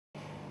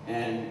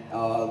And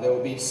there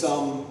will be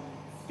some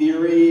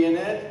theory in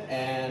it,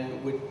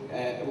 and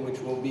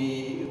which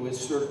was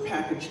sort of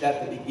packaged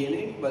at the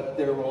beginning, but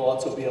there will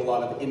also be a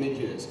lot of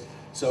images.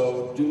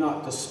 So do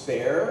not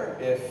despair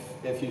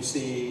if you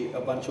see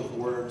a bunch of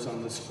words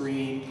on the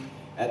screen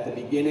at the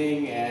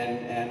beginning,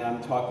 and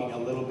I'm talking a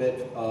little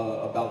bit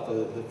about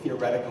the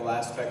theoretical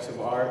aspects of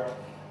art,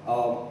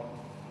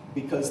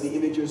 because the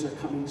images are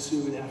coming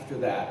soon after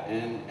that.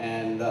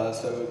 And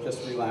so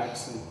just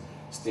relax and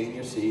stay in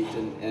your seat,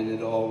 and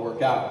it'll all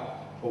work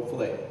out,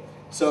 hopefully.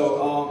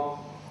 So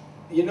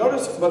you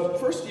notice, but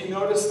first you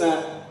notice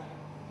that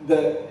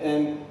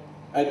and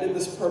I did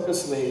this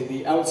purposely,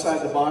 the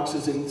outside the box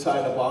is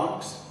inside a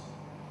box,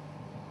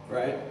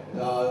 right?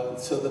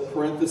 So the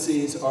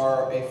parentheses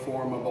are a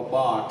form of a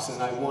box,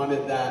 and I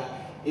wanted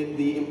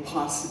the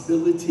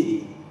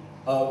impossibility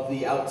of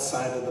the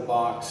outside of the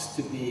box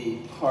to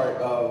be part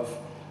of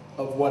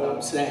what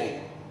I'm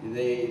saying.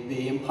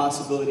 The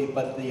impossibility,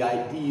 but the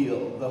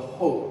ideal, the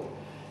hope,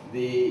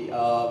 the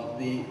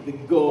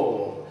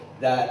goal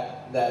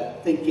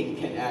that thinking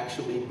can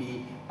actually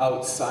be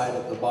outside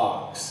of the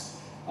box.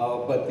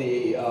 But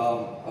the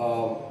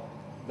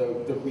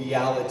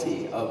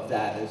reality of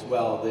that as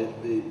well,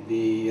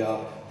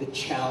 the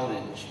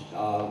challenge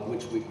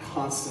which we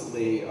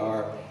constantly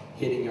are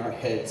hitting our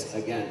heads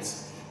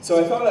against. So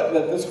I thought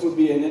that this would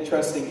be an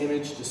interesting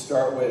image to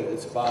start with.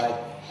 It's by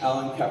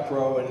Alan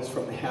Caprow, and it's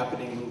from the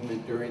happening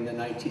movement during the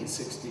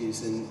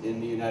 1960s in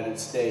the United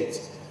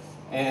States.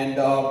 And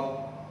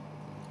so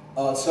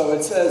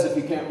it says, if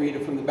you can't read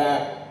it from the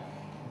back,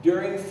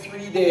 during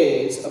 3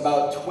 days,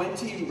 about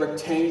 20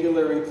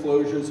 rectangular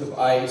enclosures of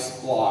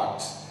ice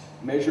blocks,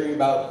 measuring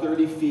about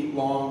 30 feet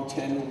long,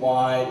 10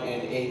 wide,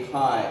 and 8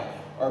 high,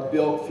 are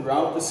built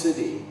throughout the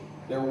city.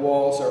 Their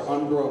walls are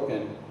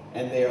unbroken,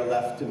 and they are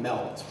left to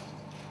melt.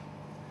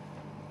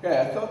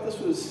 Okay, I thought this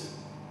was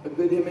a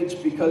good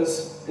image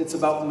because it's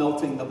about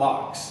melting the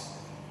box,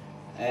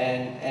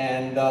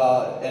 and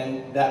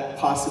that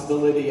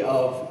possibility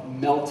of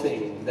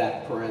melting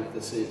that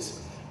parenthesis.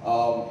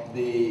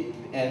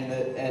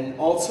 And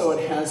also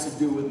it has to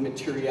do with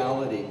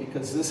materiality,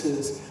 because this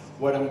is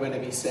what I'm going to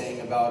be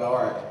saying about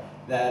art,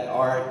 that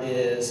art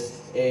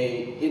is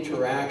an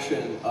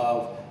interaction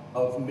of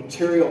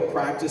material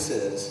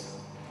practices,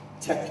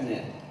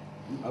 technique,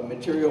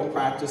 material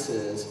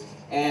practices,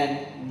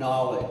 and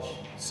knowledge.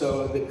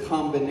 So the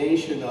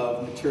combination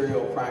of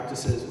material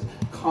practices,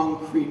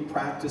 concrete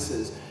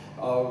practices,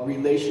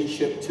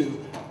 relationship to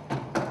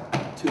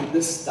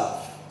this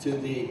stuff, to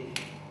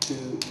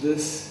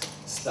this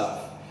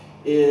stuff,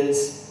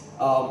 is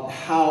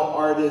how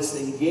artists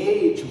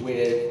engage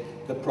with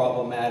the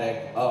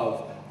problematic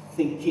of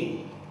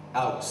thinking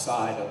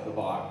outside of the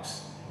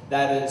box.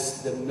 That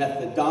is the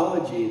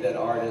methodology that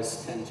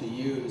artists tend to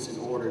use in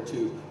order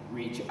to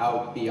reach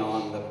out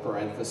beyond the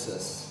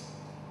parenthesis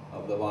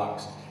of the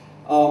box.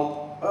 I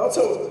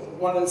also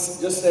want to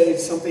just say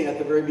something at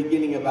the very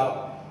beginning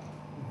about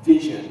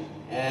vision.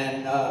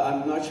 And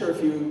I'm not sure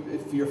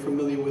if you're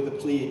familiar with the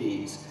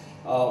Pleiades.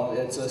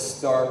 It's a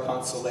star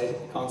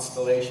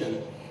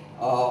constellation.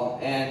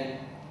 The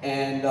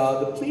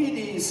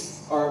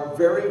Pleiades are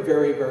very,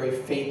 very, very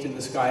faint in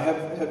the sky.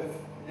 Have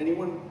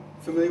anyone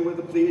familiar with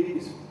the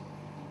Pleiades?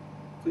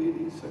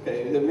 Pleiades?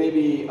 Okay, there may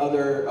be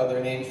other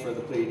names for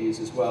the Pleiades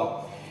as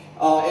well.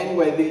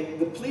 Anyway,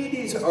 the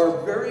Pleiades are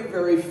very,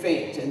 very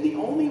faint, and the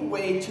only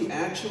way to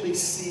actually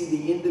see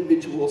the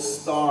individual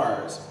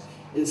stars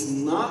is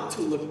not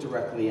to look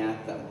directly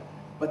at them,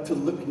 but to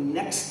look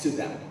next to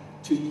them,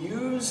 to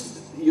use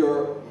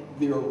your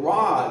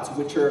rods,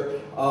 which are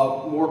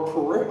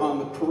more on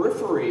the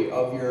periphery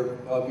of your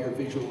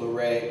visual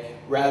array,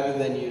 rather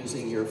than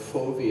using your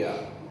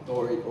fovea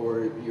or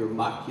your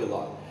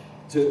macula.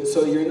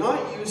 So you're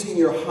not using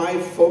your high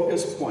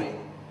focus point,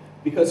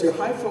 because your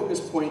high focus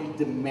point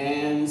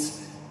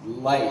demands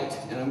light,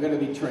 and I'm going to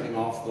be turning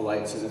off the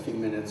lights in a few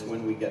minutes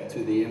when we get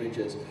to the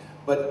images.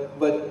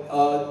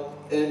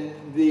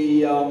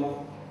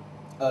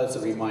 It's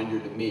a reminder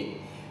to me.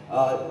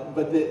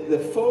 But the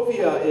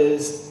fovea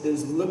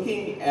is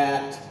looking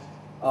at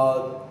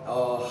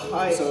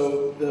high.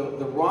 So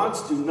the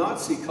rods do not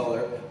see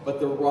color,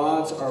 but the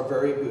rods are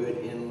very good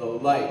in low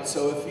light.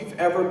 So if you've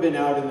ever been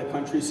out in the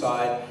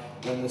countryside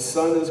when the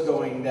sun is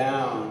going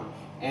down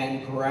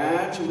and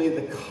gradually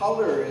the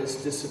color is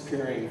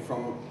disappearing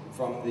from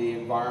the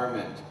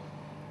environment,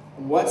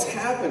 what's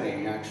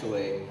happening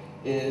actually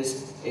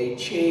is a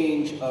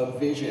change of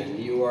vision.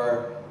 You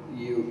are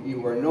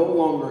no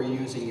longer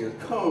using your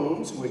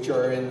cones, which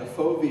are in the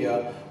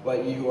fovea,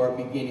 but you are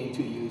beginning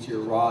to use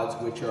your rods,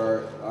 which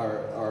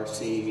are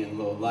seeing in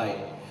low light.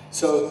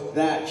 So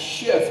that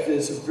shift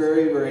is a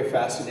very, very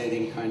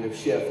fascinating kind of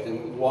shift,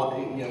 and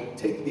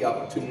take the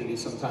opportunity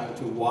sometime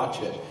to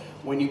watch it.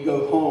 When you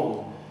go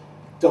home,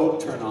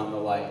 don't turn on the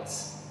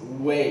lights.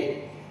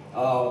 Wait.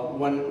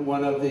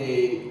 One of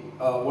the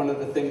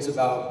things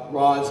about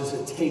rods is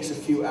it takes a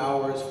few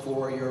hours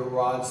for your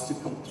rods to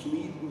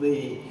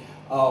completely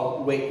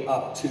wake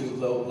up to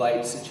low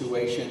light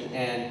situation,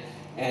 and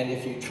And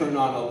if you turn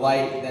on a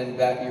light, then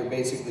you're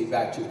basically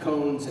back to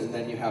cones, and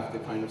then you have to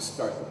kind of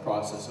start the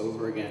process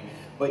over again.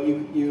 But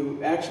you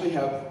actually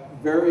have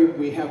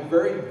we have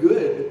very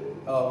good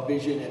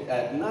vision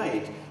at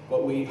night,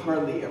 but we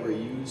hardly ever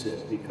use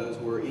it because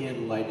we're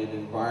in lighted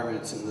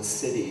environments in the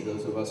city,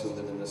 those of us who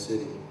live in the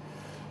city.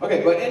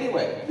 Okay, but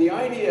anyway, the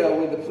idea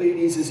with the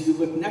Pleiades is you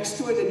look next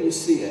to it and you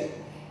see it.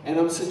 And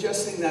I'm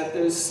suggesting that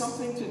there's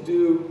something to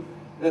do,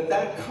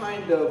 that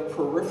kind of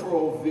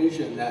peripheral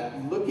vision,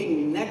 that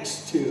looking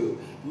next to,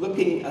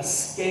 looking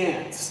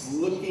askance,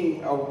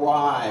 looking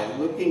awry,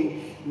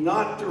 looking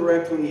not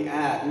directly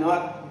at,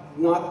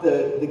 not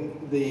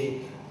the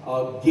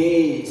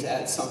gaze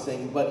at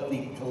something, but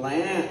the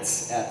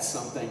glance at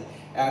something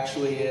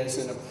actually is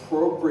an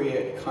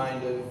appropriate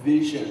kind of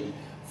vision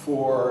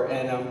for,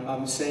 and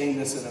I'm saying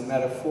this in a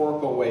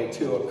metaphorical way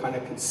too, a kind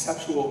of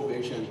conceptual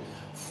vision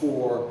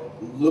for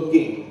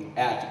looking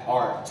at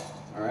art,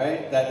 all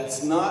right? That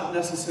it's not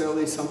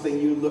necessarily something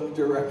you look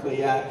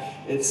directly at,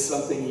 it's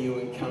something you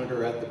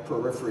encounter at the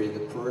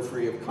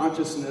periphery of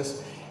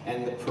consciousness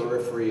and the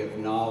periphery of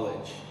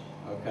knowledge,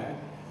 okay?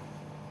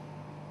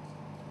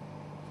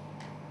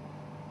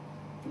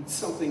 It's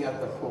something at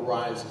the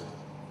horizon.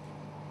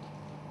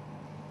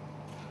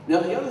 Now,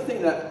 the other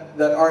thing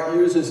that art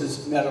uses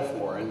is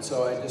metaphor, and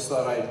so I just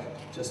thought I'd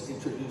just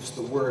introduce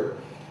the word.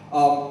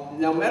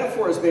 Now,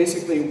 metaphor is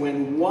basically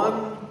when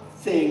one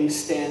thing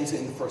stands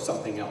in for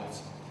something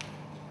else.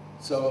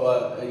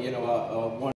 So, you know, one